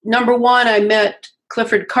Number one, I met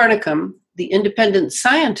Clifford Carnicom, the independent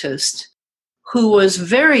scientist, who was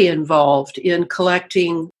very involved in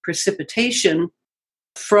collecting precipitation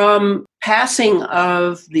from passing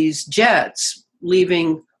of these jets,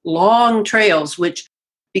 leaving long trails, which,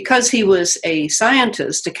 because he was a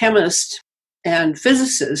scientist, a chemist, and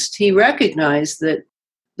physicist, he recognized that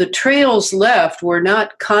the trails left were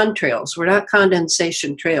not contrails, were not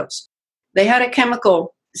condensation trails. They had a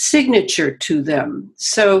chemical signature to them.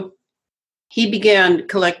 So he began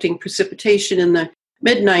collecting precipitation in the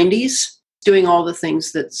mid-90s, doing all the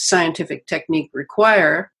things that scientific technique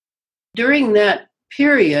require. During that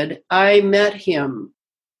period, I met him.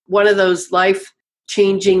 One of those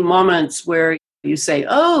life-changing moments where you say,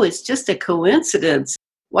 oh, it's just a coincidence.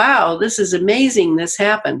 Wow, this is amazing, this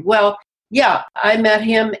happened. Well, yeah, I met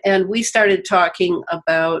him and we started talking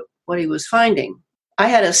about what he was finding. I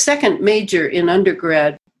had a second major in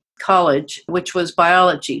undergrad college, which was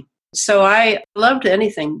biology. So I loved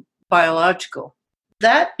anything biological.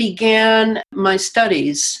 That began my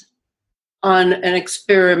studies on an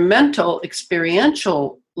experiential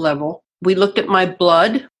level. We looked at my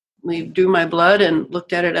blood. We drew my blood and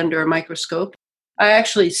looked at it under a microscope. I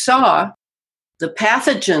actually saw the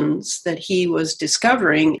pathogens that he was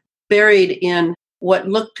discovering buried in what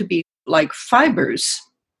looked to be like fibers.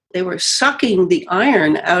 They were sucking the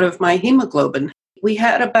iron out of my hemoglobin. We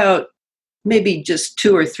had about maybe just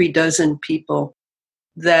 2 or 3 dozen people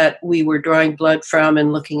that we were drawing blood from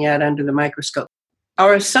and looking at under the microscope.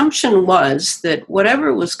 Our assumption was that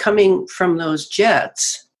whatever was coming from those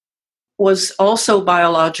jets was also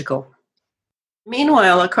biological.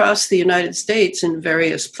 Meanwhile, across the United States in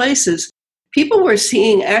various places, people were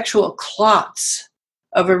seeing actual clots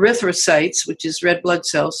of erythrocytes, which is red blood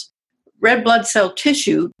cells, red blood cell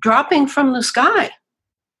tissue dropping from the sky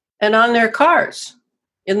and on their cars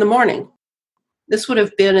in the morning. This would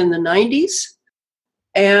have been in the 90s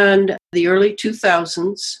and the early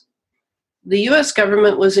 2000s. The US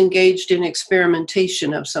government was engaged in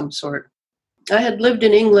experimentation of some sort. I had lived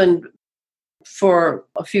in England for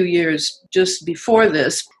a few years just before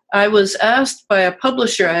this. I was asked by a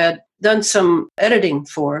publisher I had done some editing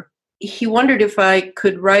for. He wondered if I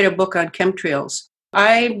could write a book on chemtrails.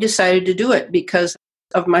 I decided to do it because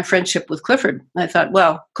of my friendship with Clifford. I thought,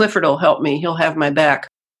 well, Clifford will help me. He'll have my back.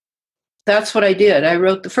 That's what I did. I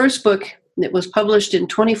wrote the first book. It was published in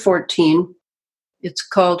 2014. It's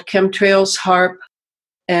called Chemtrails, HAARP,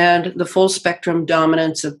 and the Full Spectrum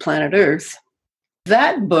Dominance of Planet Earth.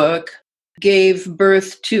 That book gave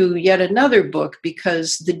birth to yet another book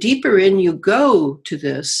because the deeper in you go to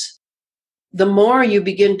this, the more you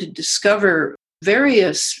begin to discover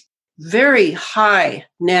various very high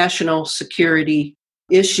national security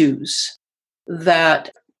issues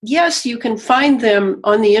that, yes, you can find them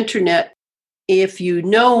on the internet if you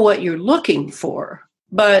know what you're looking for.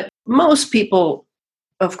 But most people,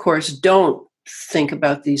 of course, don't think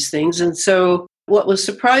about these things. And so what was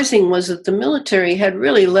surprising was that the military had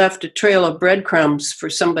really left a trail of breadcrumbs for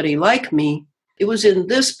somebody like me. It was in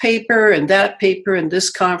this paper and this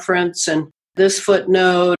conference and this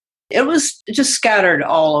footnote. It was just scattered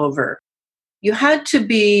all over. You had to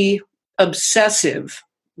be obsessive,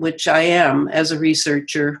 which I am as a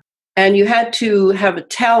researcher, and you had to have a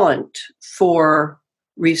talent for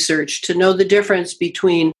research to know the difference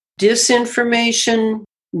between disinformation,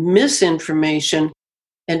 misinformation,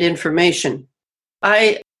 and information.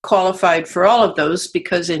 I qualified for all of those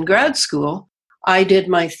because in grad school, I did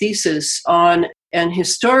my thesis on an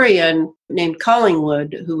historian named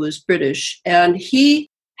Collingwood, who was British, and he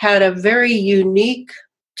had a very unique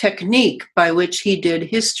technique by which he did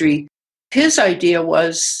history. His idea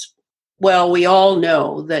was, well, we all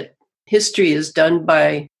know that history is done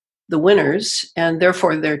by the winners, and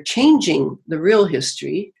therefore they're changing the real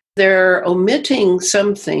history. They're omitting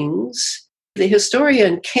some things. The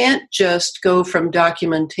historian can't just go from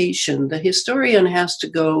documentation. The historian has to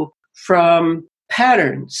go from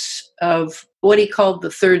patterns of what he called the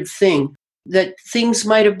third thing, that things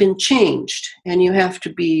might have been changed, and you have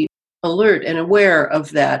to be alert and aware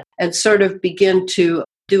of that and sort of begin to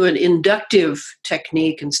do an inductive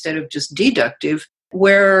technique instead of just deductive,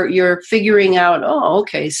 where you're figuring out, oh,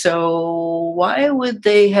 okay, so why would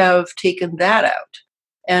they have taken that out?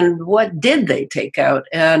 And what did they take out?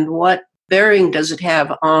 And what bearing does it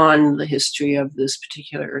have on the history of this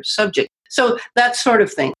particular subject? So that sort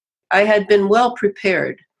of thing. I had been well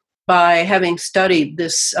prepared by having studied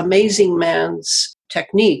this amazing man's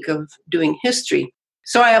technique of doing history.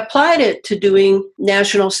 So I applied it to doing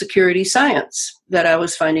national security science that I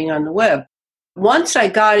was finding on the web. Once I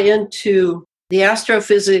got into the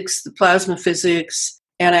astrophysics, the plasma physics,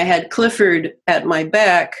 And I had Clifford at my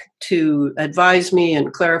back to advise me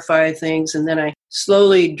and clarify things. And then I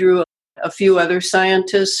slowly drew a few other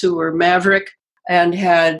scientists who were maverick and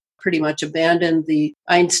had pretty much abandoned the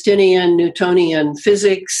Einsteinian, Newtonian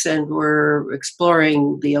physics and were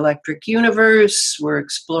exploring the electric universe, were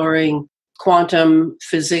exploring quantum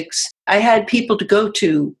physics. I had people to go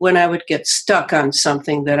to when I would get stuck on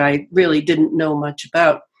something that I really didn't know much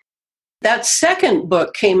about. That second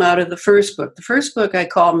book came out of the first book. The first book I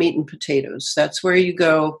call Meat and Potatoes. That's where you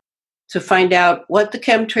go to find out what the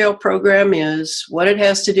chemtrail program is, what it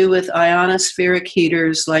has to do with ionospheric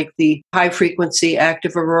heaters like the High Frequency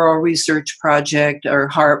Active Auroral Research Project, or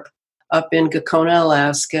HAARP, up in Gakona,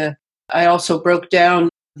 Alaska. I also broke down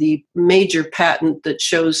the major patent that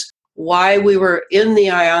shows why we were in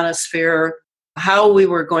the ionosphere, how we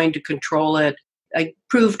were going to control it. I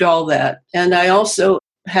proved all that. And I also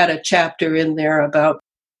had a chapter in there about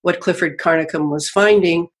what Clifford Carnicom was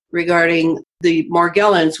finding regarding the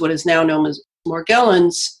Morgellons, what is now known as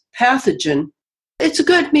Morgellons pathogen. It's a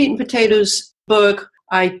good meat and potatoes book.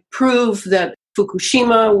 I prove that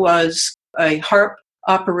Fukushima was a HAARP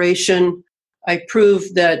operation. I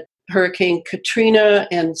prove that Hurricane Katrina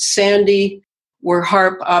and Sandy were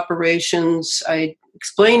HAARP operations. I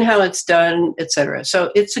explain how it's done, etc.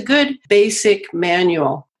 So it's a good basic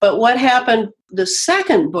manual. But what happened, the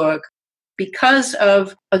second book, because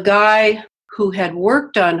of a guy who had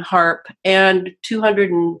worked on HAARP and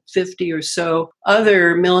 250 or so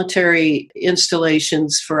other military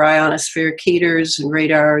installations for ionospheric heaters and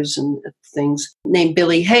radars and things, named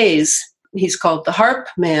Billy Hayes. He's called the HAARP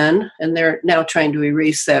man, and they're now trying to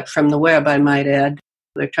erase that from the web, I might add.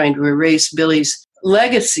 They're trying to erase Billy's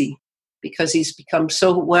legacy because he's become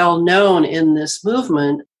so well known in this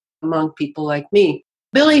movement among people like me.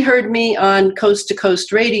 Billy heard me on Coast to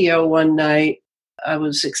Coast Radio one night. I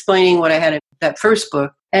was explaining what I had in that first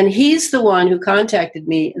book, and he's the one who contacted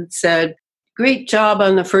me and said, "Great job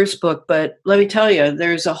on the first book, but let me tell you,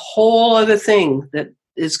 there's a whole other thing that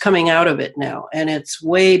is coming out of it now, and it's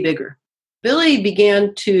way bigger." Billy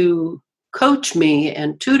began to coach me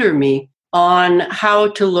and tutor me on how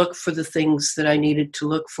to look for the things that I needed to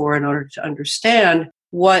look for in order to understand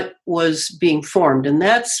what was being formed. And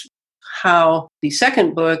that's how the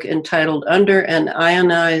second book, entitled Under an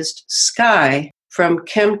Ionized Sky, From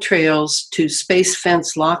Chemtrails to Space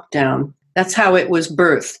Fence Lockdown, that's how it was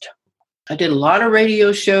birthed. I did a lot of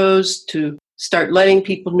radio shows to start letting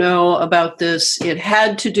people know about this. It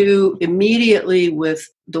had to do immediately with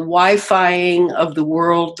the Wi-Fiing of the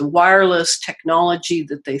world, the wireless technology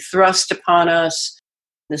that they thrust upon us.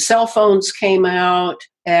 The cell phones came out,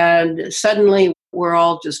 and suddenly we're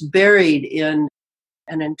all just buried in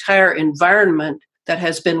an entire environment that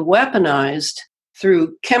has been weaponized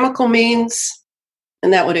through chemical means,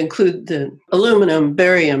 and that would include the aluminum,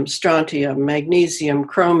 barium, strontium, magnesium,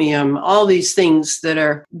 chromium, all these things that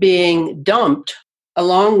are being dumped,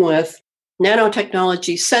 along with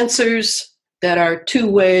nanotechnology sensors that are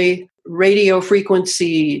two-way radio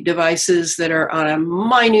frequency devices that are on a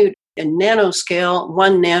minute and nanoscale.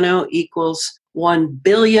 1 nano equals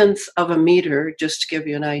 1/1000th of a meter, just to give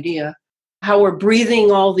you an idea. How we're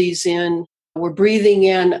breathing all these in. We're breathing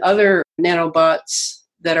in other nanobots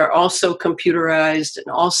that are also computerized and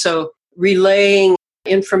also relaying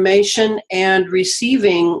information and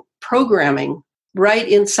receiving programming right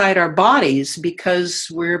inside our bodies because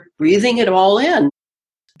we're breathing it all in.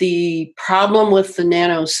 The problem with the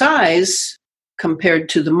nano size compared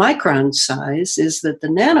to the micron size is that the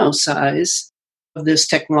nano size of this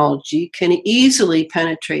technology can easily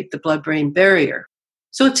penetrate the blood-brain barrier.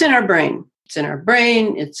 So it's in our brain. It's in our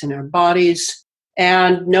brain, it's in our bodies,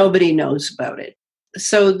 and nobody knows about it.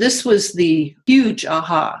 So this was the huge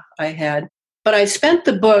aha I had. But I spent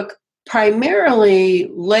the book primarily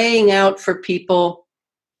laying out for people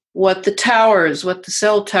what the towers, what the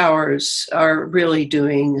cell towers are really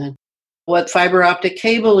doing, and what fiber optic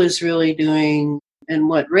cable is really doing, and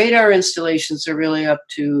what radar installations are really up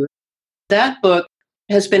to. That book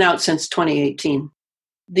has been out since 2018.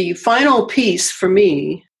 The final piece for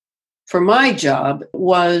me, for my job,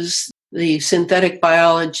 was the synthetic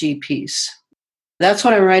biology piece. That's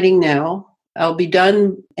what I'm writing now. I'll be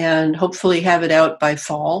done and hopefully have it out by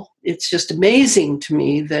fall. It's just amazing to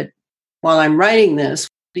me that while I'm writing this,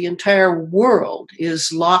 the entire world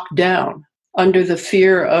is locked down under the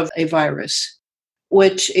fear of a virus,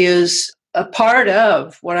 which is a part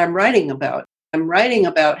of what I'm writing about. I'm writing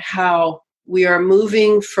about how we are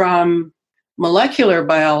moving from molecular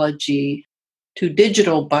biology to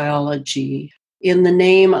digital biology in the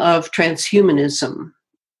name of transhumanism,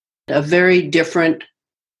 a very different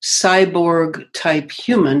cyborg-type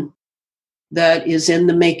human that is in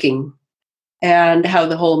the making, and how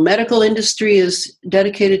the whole medical industry is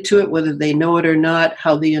dedicated to it, whether they know it or not,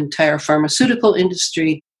 how the entire pharmaceutical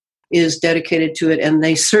industry is dedicated to it, and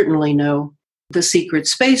they certainly know. The secret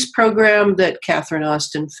space program that Catherine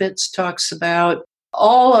Austin Fitts talks about.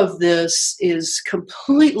 All of this is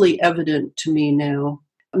completely evident to me now.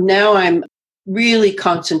 Now I'm really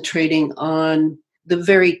concentrating on the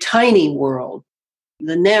very tiny world,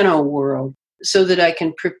 the nano world, so that I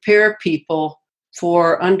can prepare people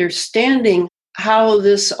for understanding how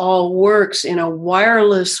this all works in a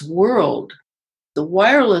wireless world. The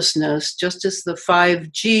wirelessness, just as the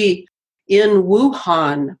 5G in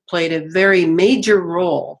Wuhan played a very major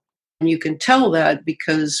role. And you can tell that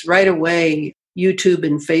because right away, YouTube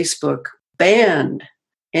and Facebook banned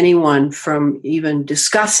anyone from even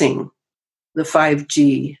discussing the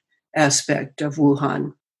 5G aspect of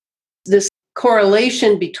Wuhan. This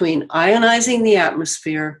correlation between ionizing the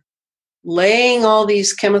atmosphere, laying all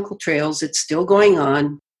these chemical trails, it's still going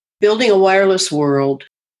on, building a wireless world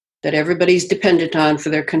that everybody's dependent on for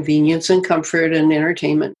their convenience and comfort and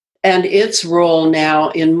entertainment, and its role now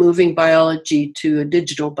in moving biology to a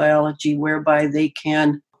digital biology whereby they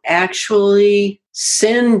can actually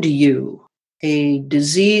send you a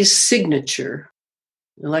disease signature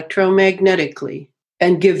electromagnetically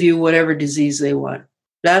and give you whatever disease they want.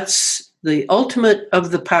 That's the ultimate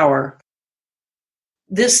of the power.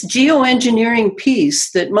 This geoengineering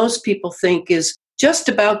piece that most people think is just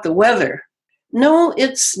about the weather. No,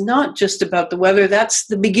 it's not just about the weather. That's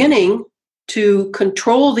the beginning to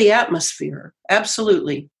control the atmosphere.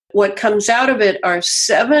 Absolutely. What comes out of it are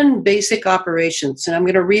 7 basic operations, and I'm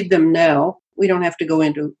going to read them now. We don't have to go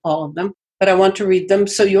into all of them, but I want to read them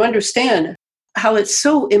so you understand how it's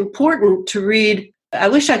so important to read. I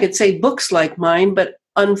wish I could say books like mine, but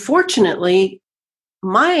unfortunately,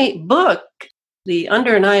 my book, The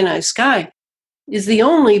Under an Ionized Sky, is the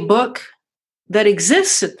only book that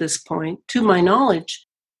exists at this point, to my knowledge,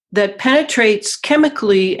 that penetrates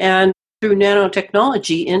chemically and through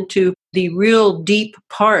nanotechnology into the real deep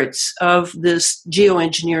parts of this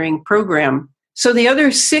geoengineering program. So the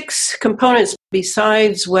other 6 components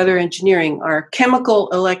besides weather engineering are chemical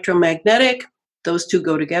electromagnetic, those 2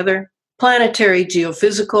 go together, planetary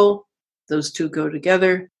geophysical, those 2 go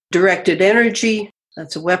together, directed energy,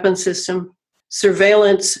 that's a weapon system,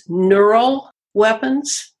 surveillance neural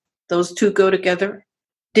weapons, those 2 go together,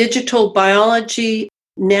 digital biology,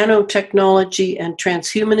 nanotechnology, and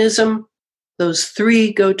transhumanism, those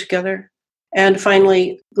 3 go together. And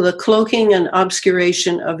finally, the cloaking and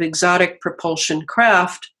obscuration of exotic propulsion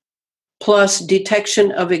craft, plus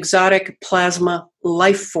detection of exotic plasma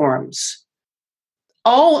life forms.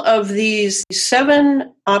 All of these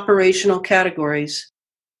 7 operational categories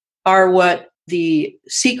are what the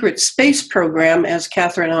secret space program, as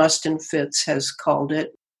Catherine Austin Fitts has called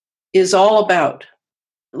it, is all about.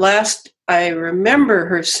 Last, I remember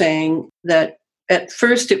her saying that at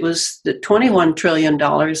first it was that $21 trillion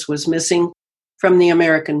was missing from the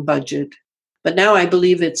American budget. But now I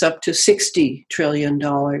believe it's up to $60 trillion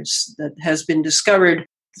that has been discovered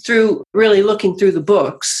through really looking through the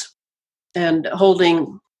books and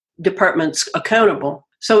holding departments accountable.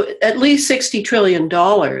 So at least $60 trillion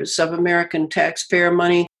of American taxpayer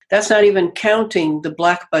money. That's not even counting the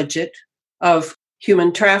black budget of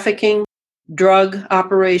human trafficking, drug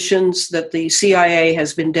operations that the CIA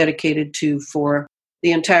has been dedicated to for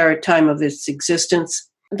the entire time of its existence.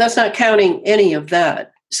 That's not counting any of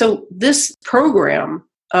that. So this program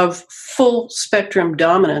of full spectrum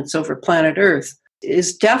dominance over planet Earth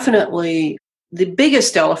is definitely the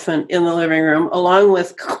biggest elephant in the living room, along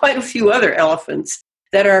with quite a few other elephants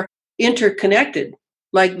that are interconnected,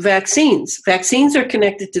 like vaccines. Vaccines are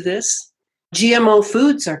connected to this. GMO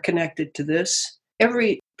foods are connected to this.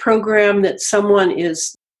 Every program that someone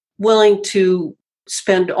is willing to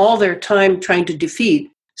spend all their time trying to defeat,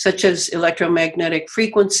 such as electromagnetic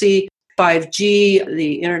frequency, 5G,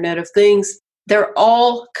 the Internet of Things, they're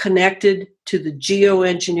all connected to the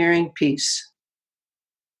geoengineering piece.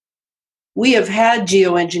 We have had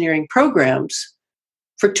geoengineering programs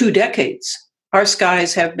for 2 decades. Our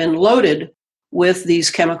skies have been loaded with these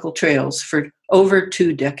chemical trails for over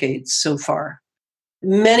 2 decades so far.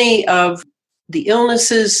 Many of the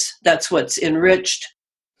illnesses, that's what's enriched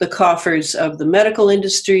the coffers of the medical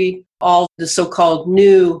industry, all the so-called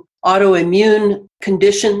new autoimmune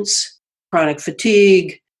conditions, chronic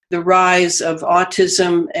fatigue, the rise of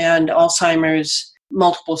autism and Alzheimer's,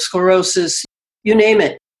 multiple sclerosis, you name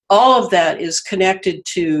it. All of that is connected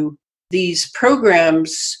to these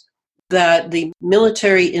programs that the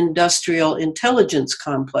military-industrial intelligence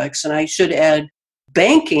complex, and I should add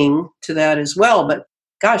banking to that as well, but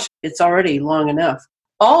gosh, it's already long enough.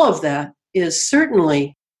 All of that is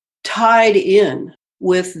certainly tied in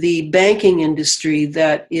with the banking industry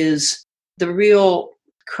that is the real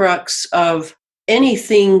crux of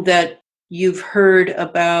anything that you've heard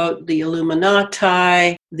about the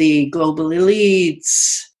Illuminati, the global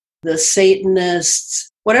elites, the Satanists,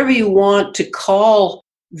 whatever you want to call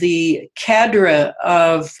the cadre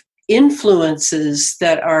of influences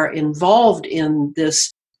that are involved in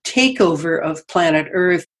this takeover of planet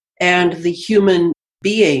Earth and the human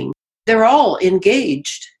being. They're all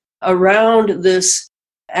engaged around this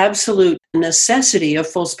absolute necessity of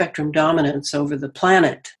full spectrum dominance over the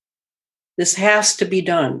planet. This has to be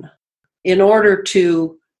done in order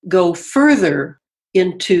to go further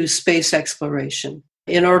into space exploration,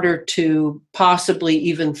 in order to possibly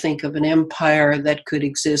even think of an empire that could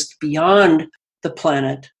exist beyond the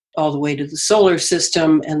planet, all the way to the solar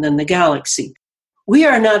system and then the galaxy. We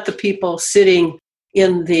are not the people sitting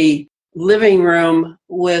in the living room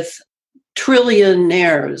with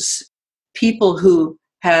trillionaires, people who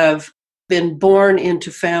have been born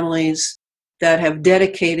into families that have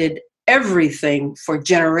dedicated everything for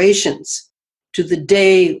generations to the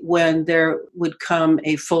day when there would come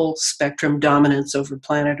a full spectrum dominance over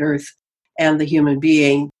planet Earth and the human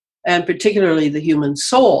being, and particularly the human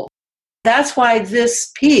soul. That's why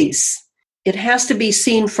this piece, it has to be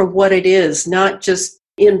seen for what it is, not just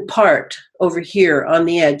in part over here on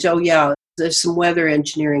the edge. Oh yeah, there's some weather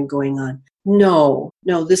engineering going on. No,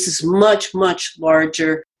 this is much, much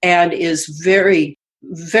larger and is very,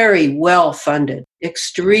 very well funded,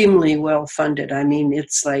 extremely well funded. I mean,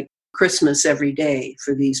 it's like Christmas every day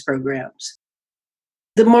for these programs.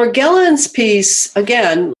 The Morgellons piece,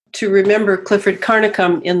 again, to remember Clifford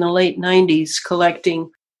Carnicom in the late 90s collecting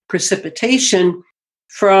precipitation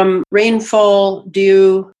from rainfall,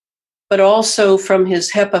 dew, but also from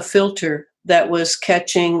his HEPA filter that was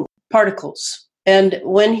catching particles. And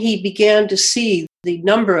when he began to see the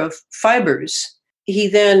number of fibers, he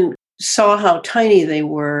then saw how tiny they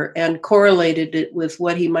were and correlated it with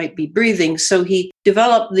what he might be breathing. So he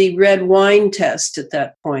developed the red wine test at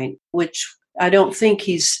that point, which I don't think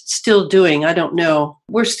he's still doing. I don't know.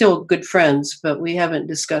 We're still good friends, but we haven't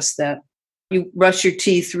discussed that. You brush your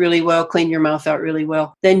teeth really well, clean your mouth out really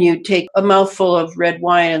well. Then you take a mouthful of red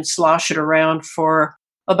wine and slosh it around for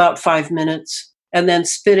about 5 minutes, and then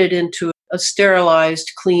spit it into a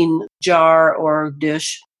sterilized, clean jar or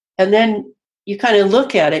dish. And then you kind of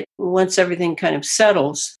look at it once everything kind of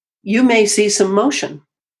settles. You may see some motion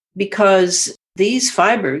because these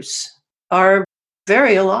fibers are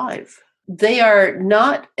very alive. They are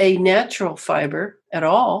not a natural fiber at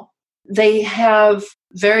all. They have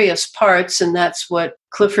various parts, and that's what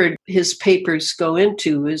Clifford, his papers go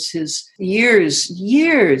into, is his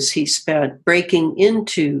years he spent breaking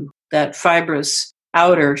into that fibrous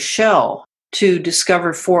outer shell to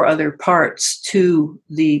discover 4 other parts to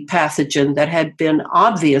the pathogen that had been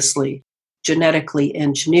obviously genetically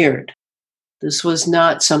engineered. This was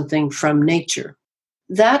not something from nature.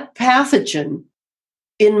 That pathogen,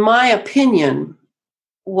 in my opinion,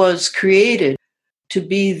 was created to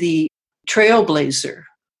be the trailblazer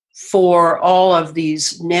for all of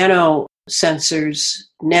these nano sensors,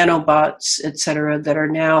 nanobots, etc., that are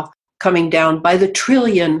now coming down by the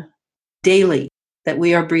trillion daily that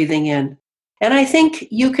we are breathing in. And I think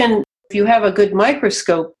you can, if you have a good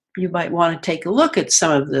microscope, you might want to take a look at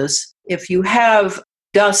some of this. If you have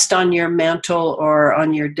dust on your mantle or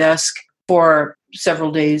on your desk for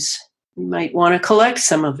several days, you might want to collect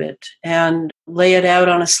some of it and lay it out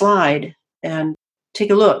on a slide and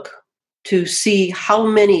take a look to see how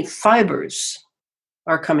many fibers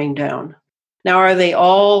are coming down. Now, are they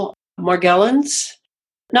all Morgellons?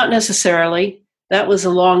 Not necessarily. That was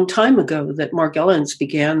a long time ago that Morgellons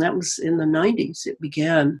began. That was in the 90s it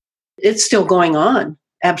began. It's still going on,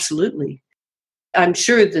 absolutely. I'm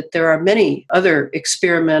sure that there are many other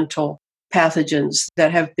experimental pathogens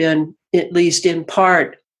that have been, at least in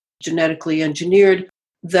part, genetically engineered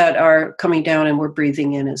that are coming down and we're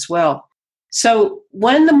breathing in as well. So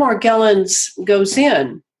when the Morgellons goes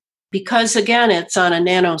in, because again, it's on a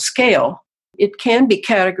nano scale, it can be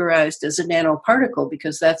categorized as a nanoparticle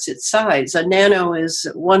because that's its size. A nano is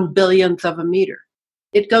 1/billionth of a meter.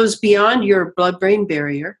 It goes beyond your blood-brain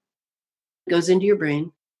barrier, goes into your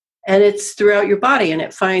brain, and it's throughout your body, and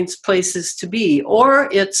it finds places to be. Or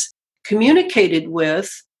it's communicated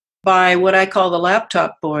with by what I call the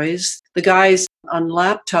laptop boys, the guys on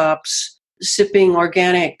laptops sipping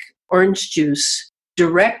organic orange juice,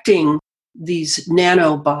 directing these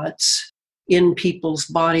nanobots in people's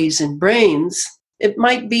bodies and brains. It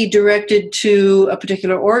might be directed to a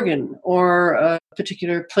particular organ or a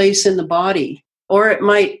particular place in the body or it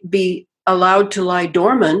might be allowed to lie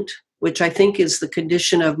dormant, which I think is the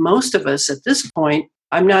condition of most of us at this point.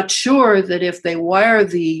 I'm not sure that if they wire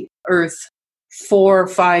the Earth for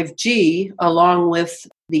 5G along with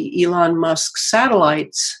the Elon Musk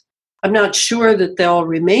satellites, I'm not sure that they'll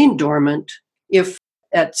remain dormant if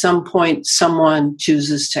at some point someone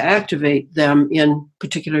chooses to activate them in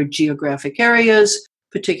particular geographic areas,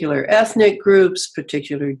 particular ethnic groups,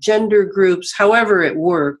 particular gender groups, however it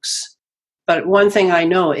works. But one thing I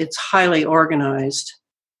know, it's highly organized.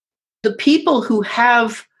 The people who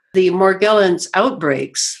have the Morgellons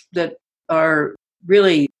outbreaks that are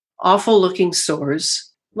really awful looking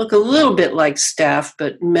sores, look a little bit like staph,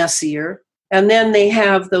 but messier. And then they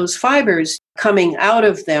have those fibers coming out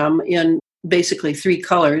of them in basically 3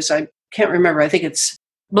 colors. I can't remember. I think it's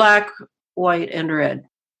black, white, and red.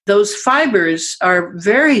 Those fibers are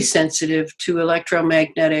very sensitive to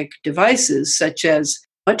electromagnetic devices such as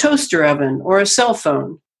a toaster oven or a cell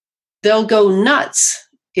phone. They'll go nuts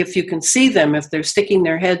if you can see them, if they're sticking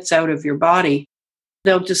their heads out of your body.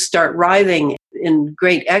 They'll just start writhing in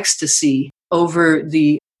great ecstasy over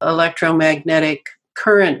the electromagnetic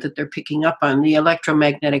current that they're picking up on, the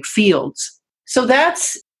electromagnetic fields. So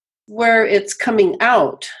that's where it's coming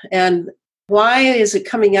out. And why is it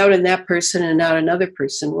coming out in that person and not another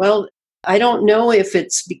person? Well, I don't know if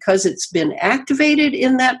it's because it's been activated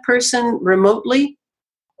in that person remotely,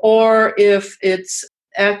 or if it's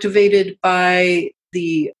activated by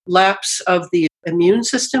the lapse of the immune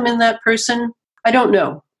system in that person. I don't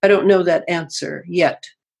know. I don't know that answer yet.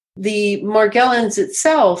 The Morgellons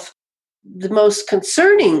itself, the most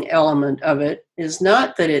concerning element of it is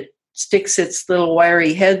not that it sticks its little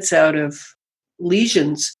wiry heads out of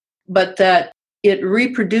lesions, but that it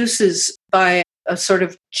reproduces by a sort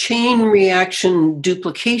of chain reaction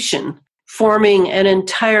duplication, forming an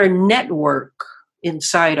entire network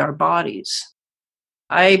inside our bodies.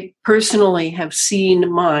 I personally have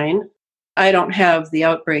seen mine. I don't have the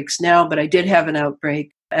outbreaks now, but I did have an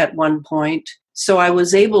outbreak at one point. So I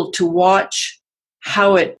was able to watch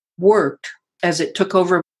how it worked as it took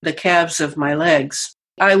over the calves of my legs.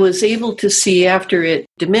 I was able to see after it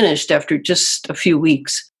diminished after just a few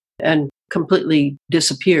weeks and completely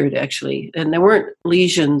disappeared, actually. And there weren't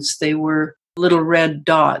lesions, they were little red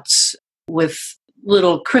dots with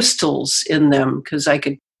little crystals in them, because I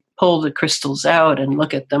could pull the crystals out and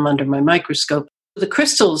look at them under my microscope. The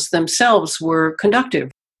crystals themselves were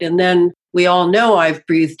conductive. And then we all know I've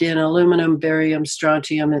breathed in aluminum, barium,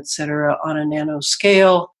 strontium, etc. on a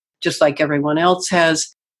nanoscale, just like everyone else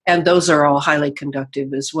has. And those are all highly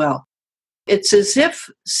conductive as well. It's as if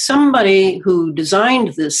somebody who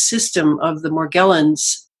designed this system of the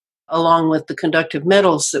Morgellons, along with the conductive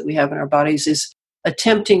metals that we have in our bodies, is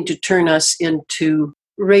attempting to turn us into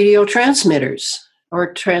radio transmitters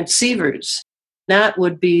or transceivers. That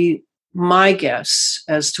would be my guess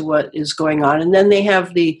as to what is going on. And then they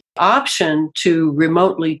have the option to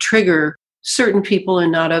remotely trigger certain people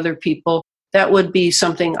and not other people. That would be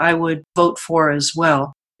something I would vote for as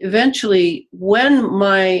well. Eventually, when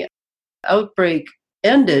my outbreak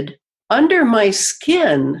ended, under my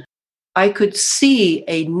skin, I could see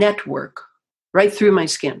a network right through my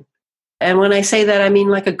skin. And when I say that, I mean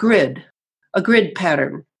like a grid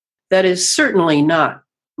pattern. That is certainly not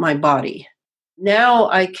my body. Now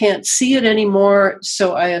I can't see it anymore,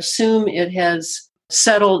 so I assume it has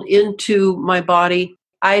settled into my body.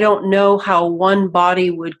 I don't know how one body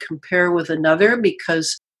would compare with another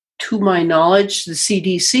because, to my knowledge, the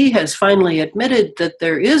CDC has finally admitted that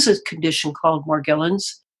there is a condition called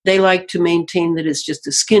Morgellons. They like to maintain that it's just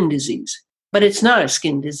a skin disease, but it's not a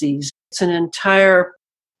skin disease. It's an entire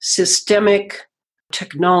systemic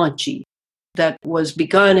technology that was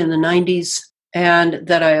begun in the 90s and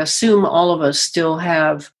that I assume all of us still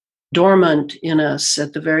have dormant in us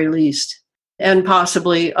at the very least, and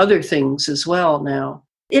possibly other things as well now.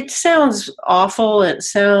 It sounds awful, it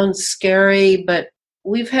sounds scary, but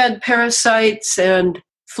we've had parasites and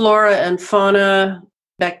flora and fauna,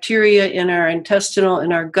 bacteria in our intestinal,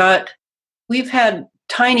 in our gut. We've had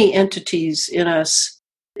tiny entities in us.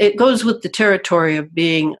 It goes with the territory of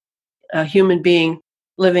being a human being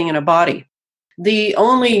living in a body. The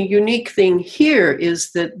only unique thing here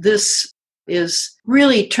is that this is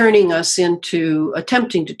really attempting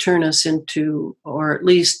to turn us into, or at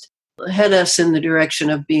least head us in the direction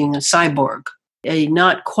of being a cyborg, a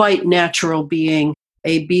not quite natural being,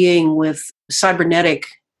 a being with cybernetic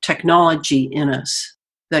technology in us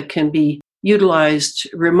that can be utilized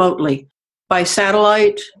remotely by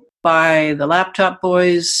satellite, by the laptop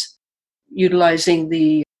boys, utilizing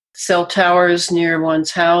the cell towers near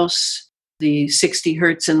one's house, the 60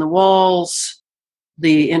 hertz in the walls,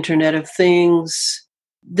 the Internet of Things.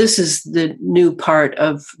 This is the new part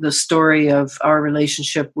of the story of our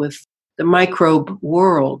relationship with the microbe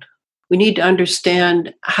world. We need to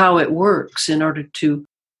understand how it works in order to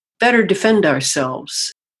better defend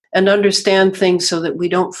ourselves and understand things so that we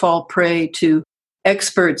don't fall prey to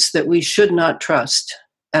experts that we should not trust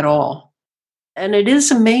at all. And it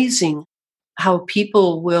is amazing how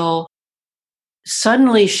people will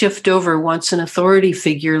suddenly shift over once an authority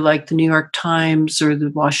figure like the New York Times or the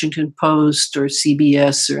Washington Post or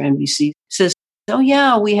CBS or NBC says, oh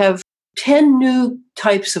yeah, we have 10 new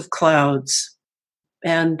types of clouds.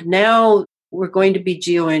 And now we're going to be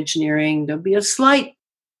geoengineering. There'll be a slight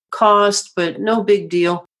cost, but no big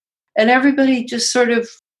deal. And everybody just sort of,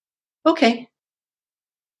 okay.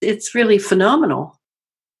 It's really phenomenal.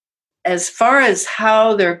 As far as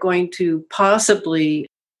how they're going to possibly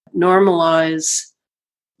normalize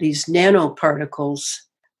these nanoparticles,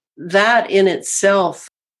 that in itself,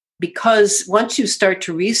 because once you start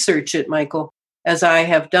to research it, Michael, as I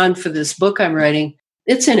have done for this book I'm writing,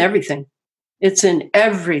 it's in everything. It's in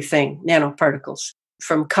everything, nanoparticles,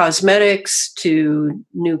 from cosmetics to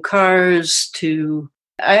new cars to,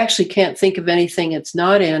 I actually can't think of anything it's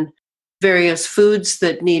not in. Various foods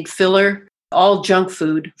that need filler, all junk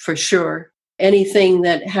food for sure. Anything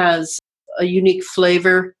that has a unique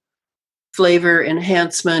flavor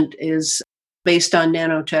enhancement is based on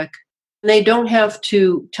nanotech. They don't have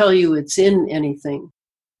to tell you it's in anything.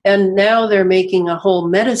 And now they're making a whole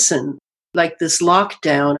medicine like this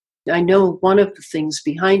lockdown. I know one of the things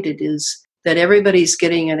behind it is that everybody's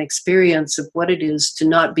getting an experience of what it is to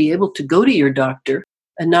not be able to go to your doctor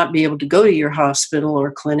and not be able to go to your hospital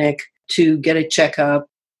or clinic to get a checkup.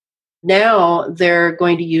 Now they're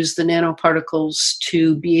going to use the nanoparticles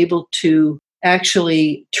to be able to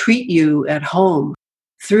actually treat you at home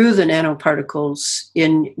through the nanoparticles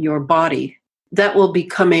in your body. That will be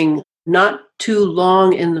coming not too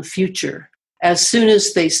long in the future, as soon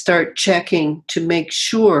as they start checking to make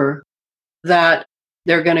sure that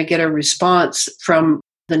they're going to get a response from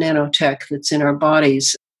the nanotech that's in our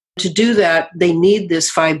bodies. To do that, they need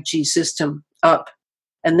this 5G system up.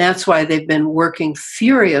 And that's why they've been working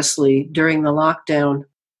furiously during the lockdown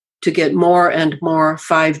to get more and more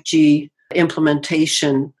 5G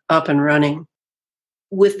implementation up and running.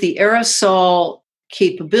 With the aerosol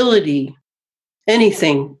capability,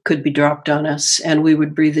 anything could be dropped on us and we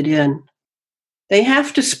would breathe it in. They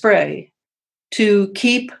have to spray to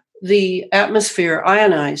keep the atmosphere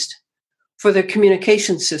ionized for their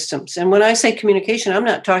communication systems. And when I say communication, I'm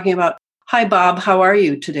not talking about, hi, Bob, how are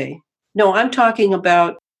you today? No, I'm talking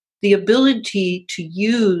about the ability to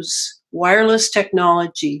use wireless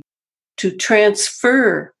technology to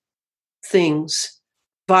transfer things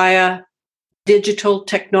via digital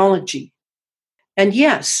technology. And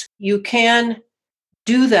yes, you can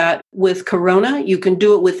do that with corona. You can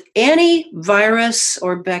do it with any virus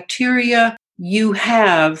or bacteria you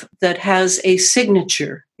have that has a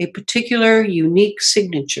signature, a particular unique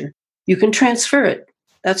signature. You can transfer it.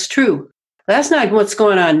 That's true. That's not what's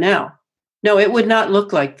going on now. No, it would not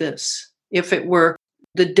look like this if it were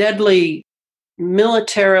the deadly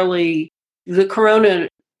militarily, the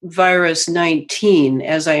coronavirus 19,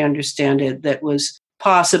 as I understand it, that was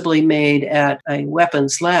possibly made at a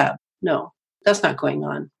weapons lab. No, that's not going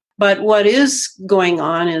on. But what is going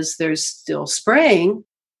on is there's still spraying,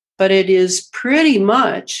 but it is pretty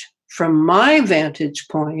much, from my vantage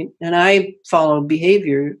point, and I follow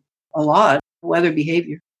behavior a lot, weather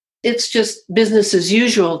behavior, it's just business as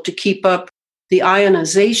usual to keep up the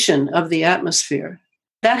ionization of the atmosphere.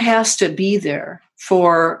 That has to be there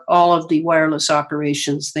for all of the wireless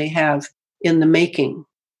operations they have in the making.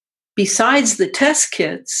 Besides the test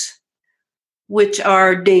kits, which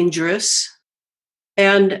are dangerous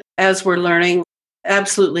and, as we're learning,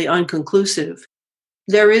 absolutely unconclusive,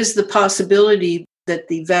 there is the possibility that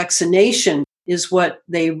the vaccination is what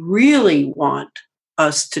they really want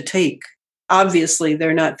us to take. Obviously,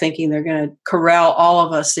 they're not thinking they're going to corral all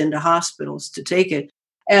of us into hospitals to take it.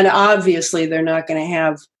 And obviously, they're not going to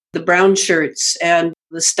have the brown shirts and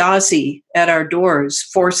the Stasi at our doors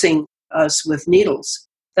forcing us with needles.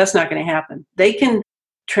 That's not going to happen. They can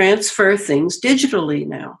transfer things digitally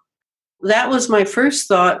now. That was my first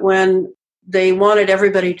thought when they wanted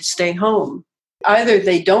everybody to stay home. Either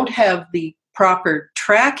they don't have the proper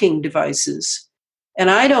tracking devices, and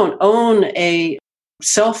I don't own a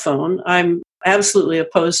cell phone. I'm absolutely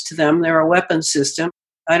opposed to them. They're a weapon system.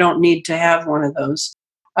 I don't need to have one of those.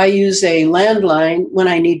 I use a landline when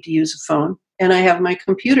I need to use a phone, and I have my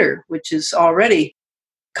computer, which is already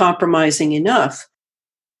compromising enough.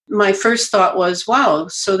 My first thought was, wow,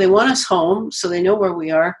 so they want us home, so they know where we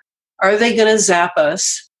are. Are they going to zap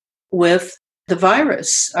us with the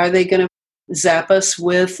virus? Are they going to zap us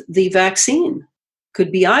with the vaccine?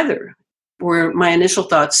 Could be either, were my initial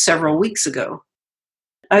thoughts several weeks ago.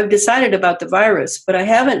 I've decided about the virus, but I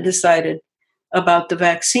haven't decided about the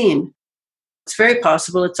vaccine. It's very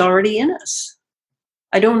possible it's already in us.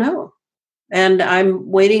 I don't know. And I'm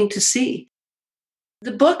waiting to see.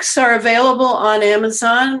 The books are available on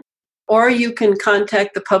Amazon, or you can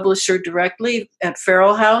contact the publisher directly at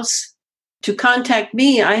Feral House. To contact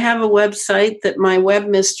me, I have a website that my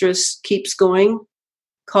webmistress keeps going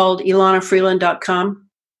called ilanafreeland.com.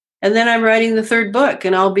 And then I'm writing the third book,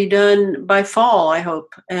 and I'll be done by fall, I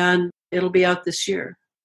hope. And it'll be out this year.